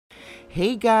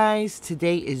Hey guys,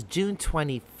 today is June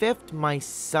 25th, my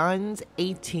son's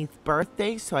 18th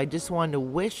birthday, so I just wanted to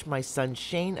wish my son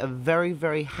Shane a very,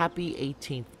 very happy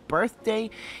 18th birthday.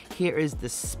 Here is the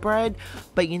spread,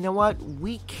 but you know what?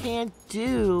 We can't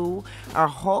do our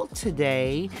haul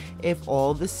today if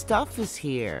all the stuff is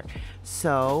here.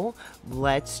 So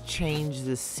let's change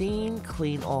the scene,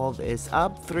 clean all this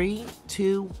up. 3,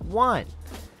 2, 1.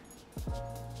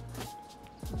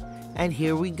 And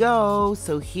here we go.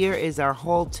 So here is our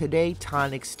haul today,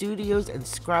 Tonic Studios and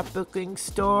Scrapbooking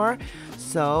Store.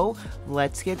 So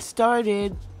let's get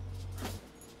started.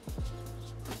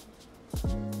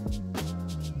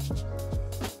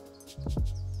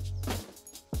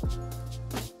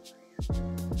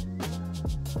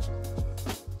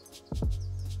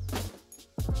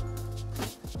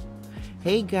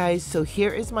 Hey guys, so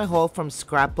here is my haul from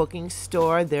Scrapbooking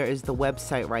Store. There is the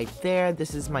website right there.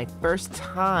 This is my first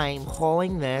time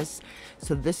hauling this.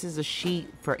 So this is a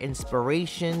sheet for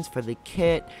inspirations for the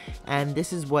kit, and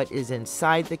this is what is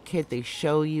inside the kit. They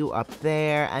show you up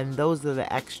there, and those are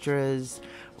the extras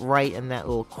right in that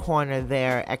little corner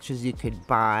there, extras you could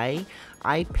buy.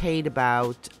 I paid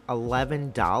about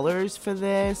 $11 for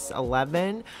this,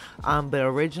 but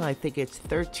originally I think it's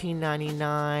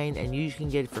 $13.99, and you can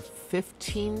get it for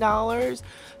 $15.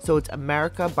 So it's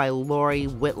America by Lori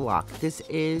Whitlock. This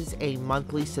is a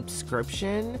monthly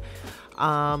subscription.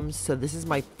 So this is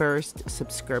my first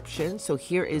subscription. So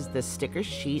here is the sticker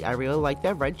sheet. I really like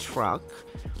that red truck.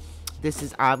 This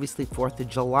is obviously 4th of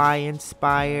July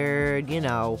inspired, you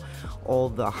know, all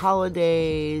the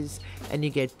holidays. And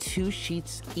you get 2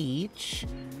 sheets each.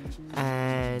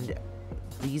 And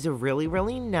these are really,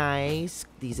 really nice.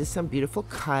 These are some beautiful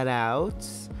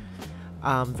cutouts.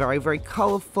 Very, very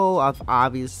colorful.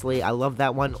 Obviously, I love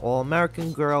that one, All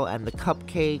American Girl and the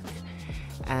cupcake.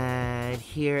 And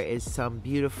here is some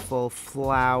beautiful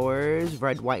flowers,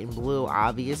 red, white, and blue,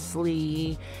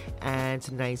 obviously, and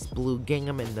some nice blue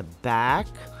gingham in the back.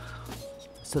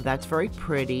 So that's very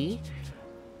pretty.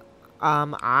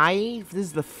 This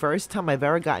is the first time I've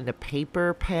ever gotten a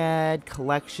paper pad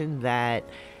collection that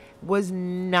was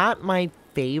not my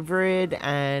favorite,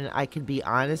 and I can be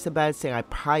honest about it, saying I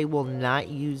probably will not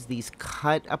use these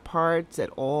cut aparts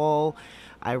at all.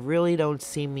 I really don't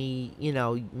see me, you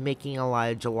know, making a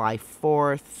lot of July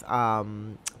 4th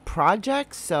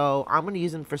projects, so I'm going to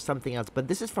use them for something else. But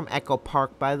this is from Echo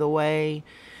Park, by the way.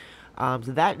 So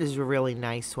that is a really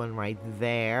nice one right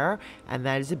there, and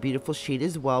that is a beautiful sheet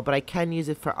as well, but I can use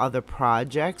it for other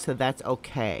projects, so that's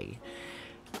okay.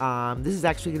 This is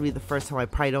actually going to be the first time I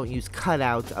probably don't use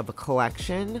cutouts of a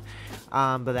collection,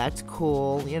 but that's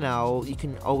cool. You know, you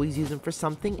can always use them for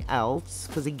something else,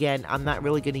 because again, I'm not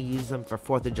really going to use them for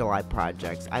 4th of July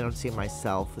projects. I don't see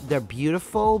myself. They're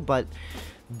beautiful, but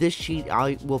this sheet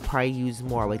I will probably use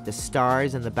more, like the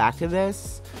stars in the back of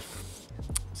this.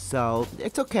 So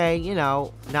it's okay, you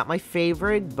know, not my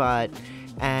favorite, but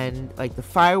and like the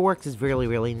fireworks is really,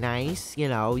 really nice. You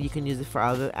know, you can use it for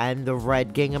other, and the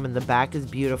red gingham in the back is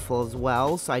beautiful as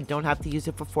well, so I don't have to use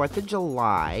it for 4th of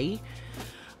July.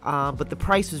 But the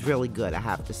price was really good, I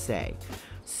have to say.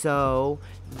 So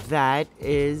that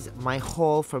is my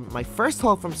haul from my first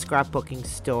haul from Scrapbooking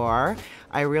Store.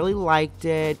 I really liked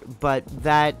it, but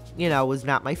that, you know, was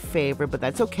not my favorite, but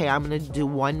that's okay. I'm gonna do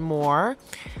one more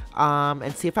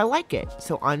and see if I like it.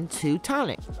 So on to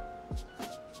Tonic.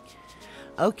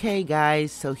 Okay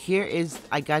guys, so here is,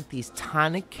 I got these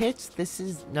Tonic kits. This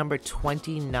is number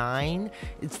 29.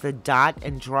 It's the dot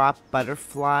and drop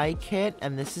butterfly kit,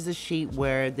 and this is a sheet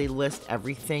where they list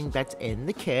everything that's in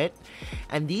the kit,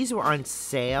 and these were on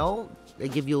sale. They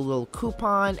give you a little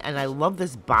coupon, and I love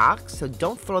this box, so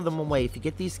don't throw them away. If you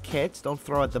get these kits, don't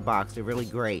throw out the box. They're really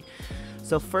great.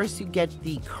 So first you get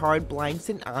the card blanks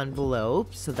and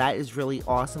envelopes, so that is really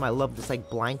awesome. I love this like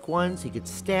blank one, so you could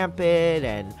stamp it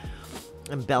and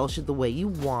embellish it the way you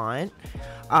want.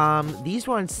 These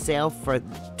were on sale for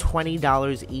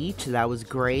 $20 each. That was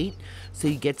great. So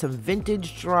you get some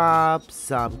vintage drops,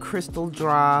 some crystal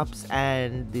drops,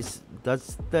 and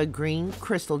that's the green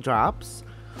crystal drops.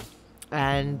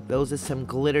 And those are some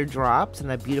glitter drops in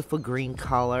that beautiful green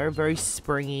color. Very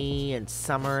springy and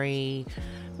summery.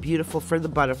 Beautiful for the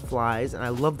butterflies. And I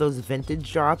love those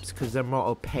vintage drops because they're more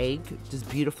opaque. Just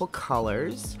beautiful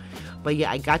colors. But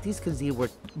yeah, I got these because they were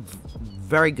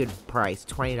very good price,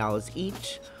 $20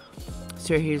 each.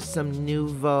 So here's some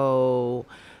Nouveau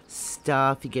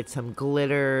stuff. You get some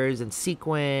glitters and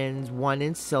sequins, one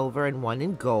in silver and one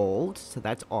in gold. So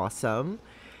that's awesome.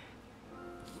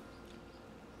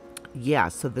 Yeah,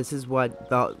 so this is what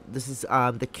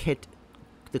the kit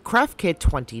the craft kit,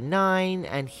 $29.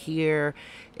 And here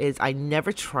is, I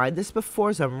never tried this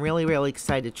before, so I'm really, really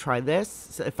excited to try this.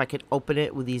 So if I could open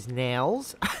it with these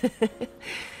nails.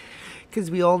 Because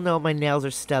we all know my nails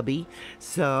are stubby.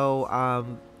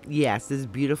 So, yes, this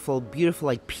beautiful, beautiful,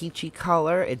 like peachy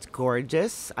color. It's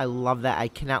gorgeous. I love that. I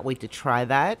cannot wait to try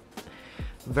that.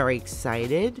 Very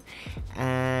excited.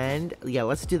 And yeah,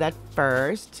 let's do that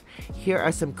first. Here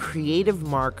are some creative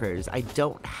markers. I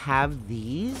don't have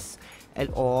these at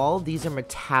all. These are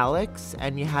metallics,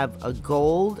 and you have a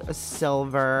gold, a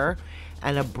silver,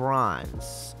 and a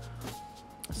bronze.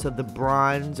 So the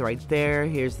bronze right there,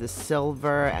 here's the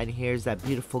silver, and here's that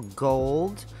beautiful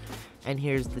gold, and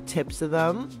here's the tips of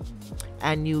them.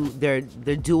 And they're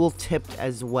dual tipped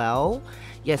as well.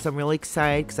 Yes, I'm really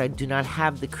excited because I do not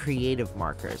have the creative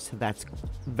markers. So that's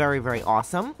very, very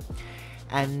awesome.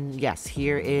 And yes,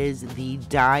 here is the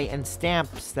die and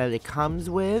stamps that it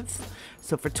comes with.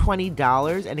 So for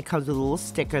 $20, and it comes with a little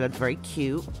sticker that's very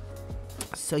cute.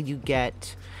 So you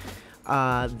get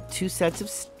 2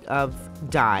 sets of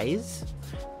dies.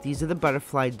 These are the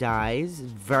butterfly dies.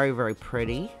 Very, very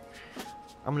pretty.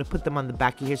 I'm going to put them on the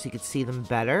back of here so you can see them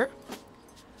better.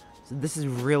 This is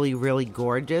really, really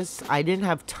gorgeous. I didn't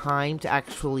have time to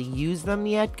actually use them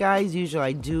yet, guys. Usually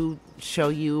I do show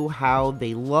you how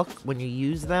they look when you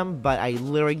use them, but I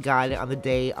literally got it on the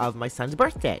day of my son's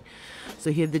birthday.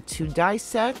 So here are the 2 die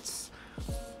sets,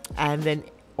 and then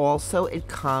also it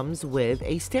comes with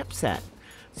a stamp set.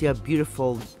 So you have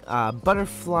beautiful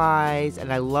butterflies,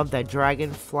 and I love that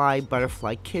dragonfly,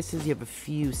 butterfly kisses. You have a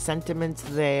few sentiments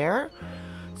there.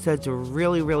 So it's a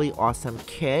really, really awesome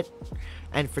kit.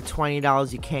 And for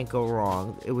 $20, you can't go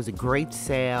wrong. It was a great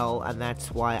sale, and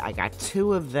that's why I got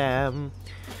 2 of them.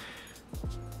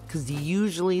 Because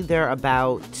usually they're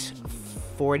about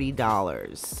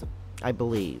 $40, I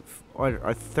believe. Or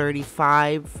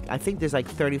 $35. I think there's like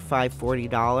 $35,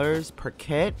 $40 per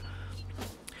kit.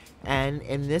 And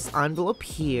in this envelope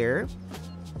here,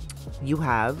 you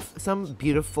have some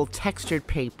beautiful textured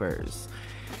papers.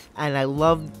 And I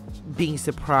love being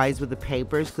surprised with the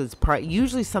papers because it's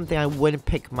usually something I wouldn't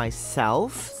pick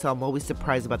myself. So I'm always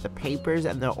surprised about the papers,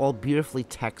 and they're all beautifully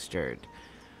textured.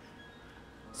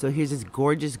 So here's this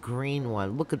gorgeous green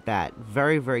one. Look at that.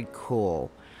 Very, very cool.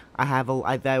 I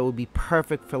thought it would be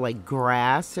perfect for like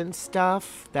grass and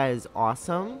stuff. That is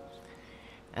awesome.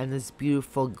 And this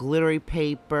beautiful glittery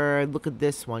paper. Look at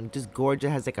this one. Just gorgeous.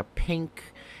 It has like a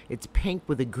pink. It's pink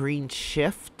with a green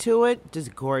shift to it.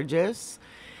 Just gorgeous.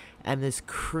 And this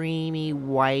creamy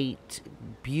white,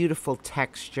 beautiful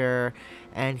texture.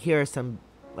 And here are some,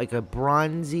 like a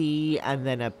bronzy and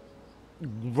then a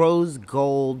rose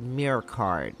gold mirror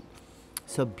card.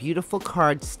 So beautiful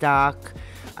cardstock.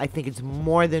 I think it's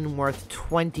more than worth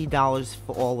 $20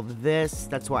 for all of this.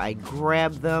 That's why I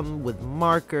grabbed them with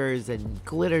markers and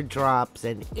glitter drops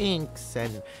and inks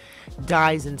and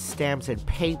dies and stamps and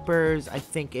papers. I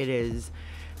think it is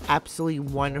absolutely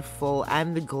wonderful,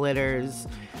 and the glitters.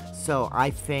 So I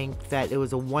think that it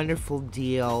was a wonderful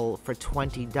deal for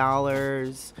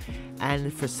 $20,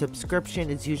 and for subscription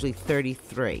it's usually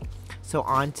 $33. So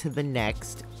on to the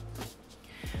next.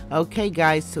 Okay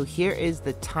guys, so here is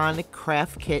the Tonic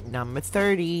craft kit number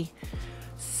 30.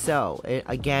 So it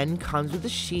again comes with a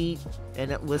sheet,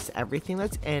 and it lists everything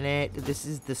that's in it. This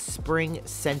is the Spring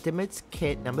Sentiments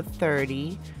kit number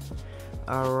 30.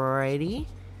 Alrighty.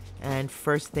 And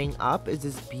first thing up is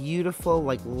this beautiful,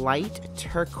 like, light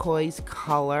turquoise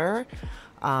color.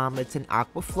 It's an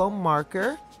Aquaflow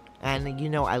marker. And, you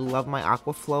know, I love my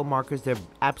Aquaflow markers. They're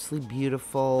absolutely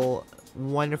beautiful,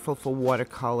 wonderful for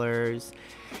watercolors.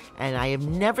 And I have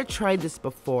never tried this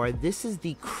before. This is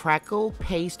the Crackle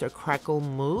Paste or Crackle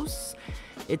Mousse.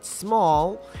 It's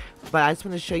small, but I just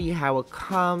want to show you how it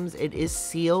comes. It is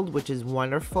sealed, which is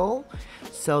wonderful.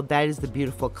 So that is the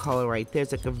beautiful color right there.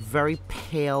 It's like a very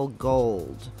pale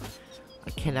gold. I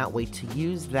cannot wait to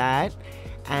use that.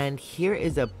 And here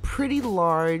is a pretty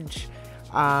large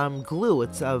glue.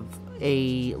 It's of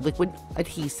a liquid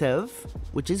adhesive,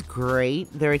 which is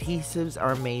great. Their adhesives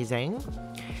are amazing.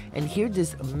 And here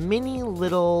just mini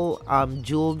little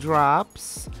jewel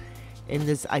drops in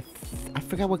this, I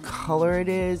forgot what color it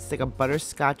is. It's like a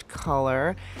butterscotch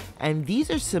color. And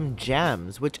these are some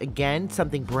gems, which again,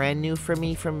 something brand new for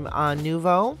me from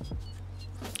Nuvo,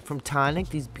 from Tonic.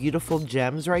 These beautiful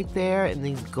gems right there in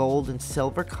these gold and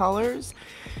silver colors.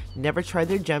 Never tried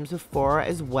their gems before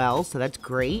as well, so that's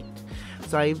great.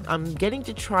 So I'm getting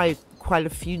to try quite a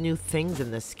few new things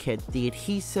in this kit. The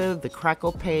adhesive, the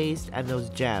crackle paste, and those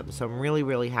gems. So I'm really,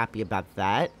 really happy about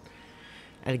that.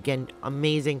 And again,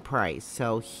 amazing price.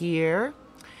 So here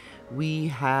we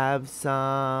have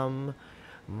some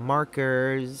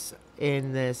markers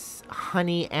in this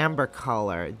honey amber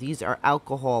color. These are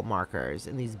alcohol markers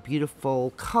in these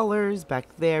beautiful colors back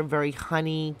there, very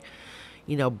honey,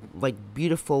 you know, like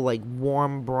beautiful, like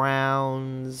warm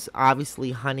browns,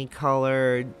 obviously honey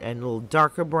colored, and little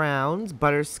darker browns,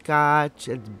 butterscotch.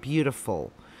 It's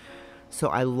beautiful. So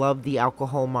I love the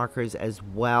alcohol markers as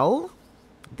well.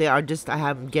 They are just,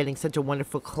 I'm getting such a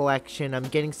wonderful collection. I'm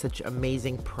getting such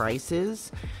amazing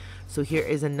prices. So here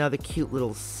is another cute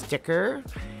little sticker.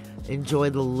 Enjoy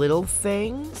the little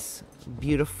things.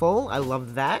 Beautiful. I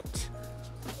love that.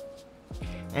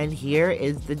 And here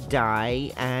is the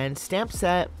die and stamp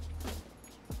set.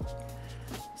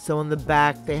 So in the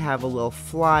back they have a little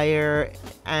flyer,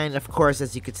 and of course,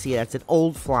 as you can see, that's an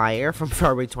old flyer from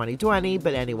February 2020,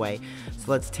 but anyway,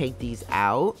 so let's take these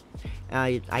out.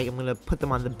 I am going to put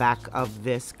them on the back of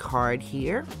this card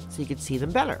here so you can see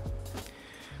them better.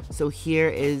 So here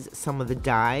is some of the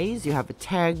dies. You have a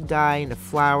tag die and a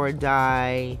flower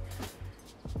die.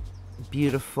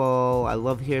 Beautiful. I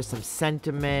love here some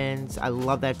sentiments. I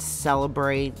love that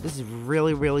celebrate. This is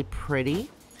really, really pretty.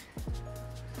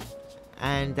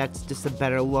 And that's just a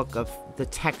better look of the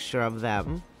texture of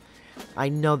them. I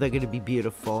know they're going to be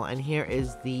beautiful. And here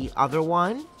is the other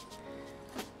one.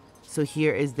 So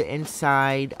here is the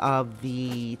inside of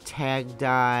the tag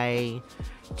die.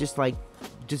 Just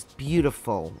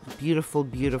beautiful. Beautiful,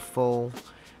 beautiful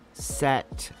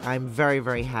set. I'm very,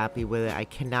 very happy with it. I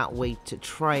cannot wait to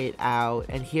try it out.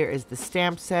 And here is the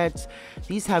stamp sets.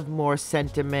 These have more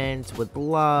sentiments with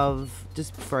love.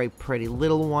 Just very pretty.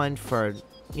 Little one for,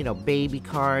 you know, baby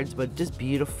cards, but just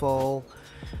beautiful.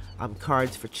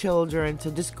 Cards for children,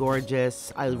 so just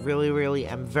gorgeous. I really, really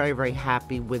am very, very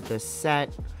happy with this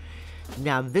set.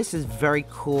 Now this is very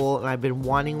cool, and I've been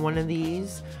wanting one of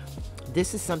these.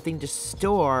 This is something to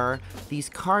store these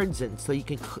cards in, so you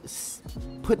can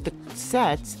put the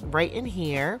sets right in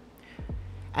here.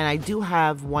 And I do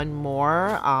have one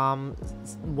more,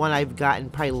 one I've gotten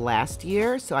probably last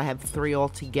year, so I have 3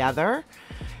 altogether.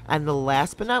 And the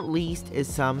last but not least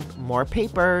is some more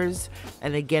papers.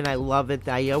 And again, I love it.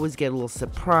 I always get a little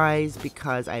surprised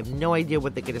because I have no idea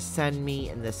what they're going to send me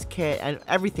in this kit. And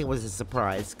everything was a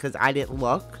surprise because I didn't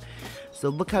look. So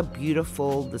look how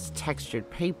beautiful this textured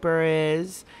paper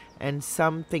is. And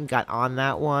something got on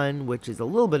that one, which is a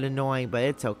little bit annoying, but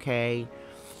it's okay.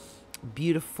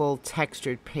 Beautiful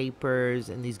textured papers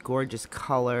and these gorgeous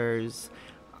colors.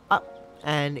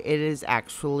 And it is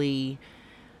actually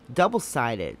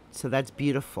double-sided, so that's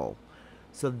beautiful.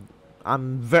 So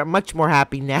I'm much more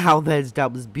happy now that it's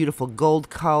double. This beautiful gold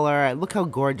color. Look how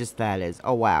gorgeous that is.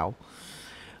 Oh wow,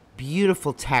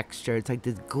 beautiful texture. It's like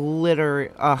this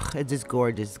glitter. Ugh, it's just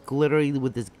gorgeous. Glittery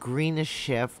with this greenish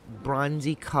shift,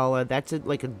 bronzy color. That's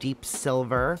like a deep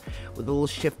silver with a little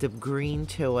shift of green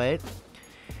to it,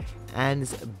 and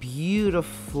this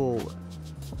beautiful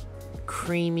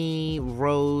creamy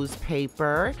rose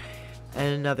paper.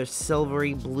 And another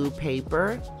silvery blue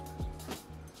paper.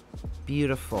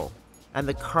 Beautiful. And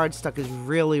the cardstock is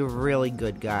really, really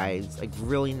good, guys. Like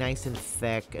really nice and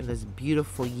thick. And this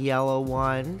beautiful yellow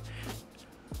one.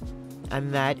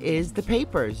 And that is the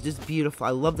papers. Just beautiful. I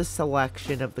love the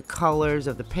selection of the colors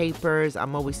of the papers.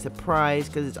 I'm always surprised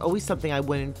because it's always something I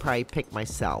wouldn't probably pick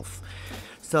myself.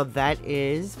 So that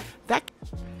is that.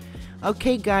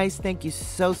 Okay guys, thank you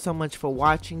so much for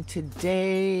watching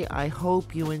today. I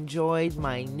hope you enjoyed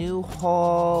my new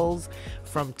hauls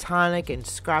from Tonic and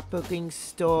Scrapbooking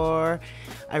store.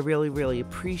 I really, really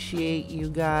appreciate you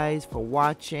guys for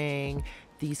watching.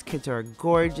 These kits are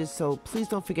gorgeous, so please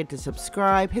don't forget to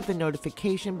subscribe, hit the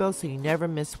notification bell so you never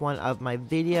miss one of my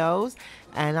videos,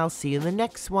 and I'll see you in the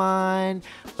next one.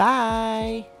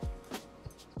 Bye!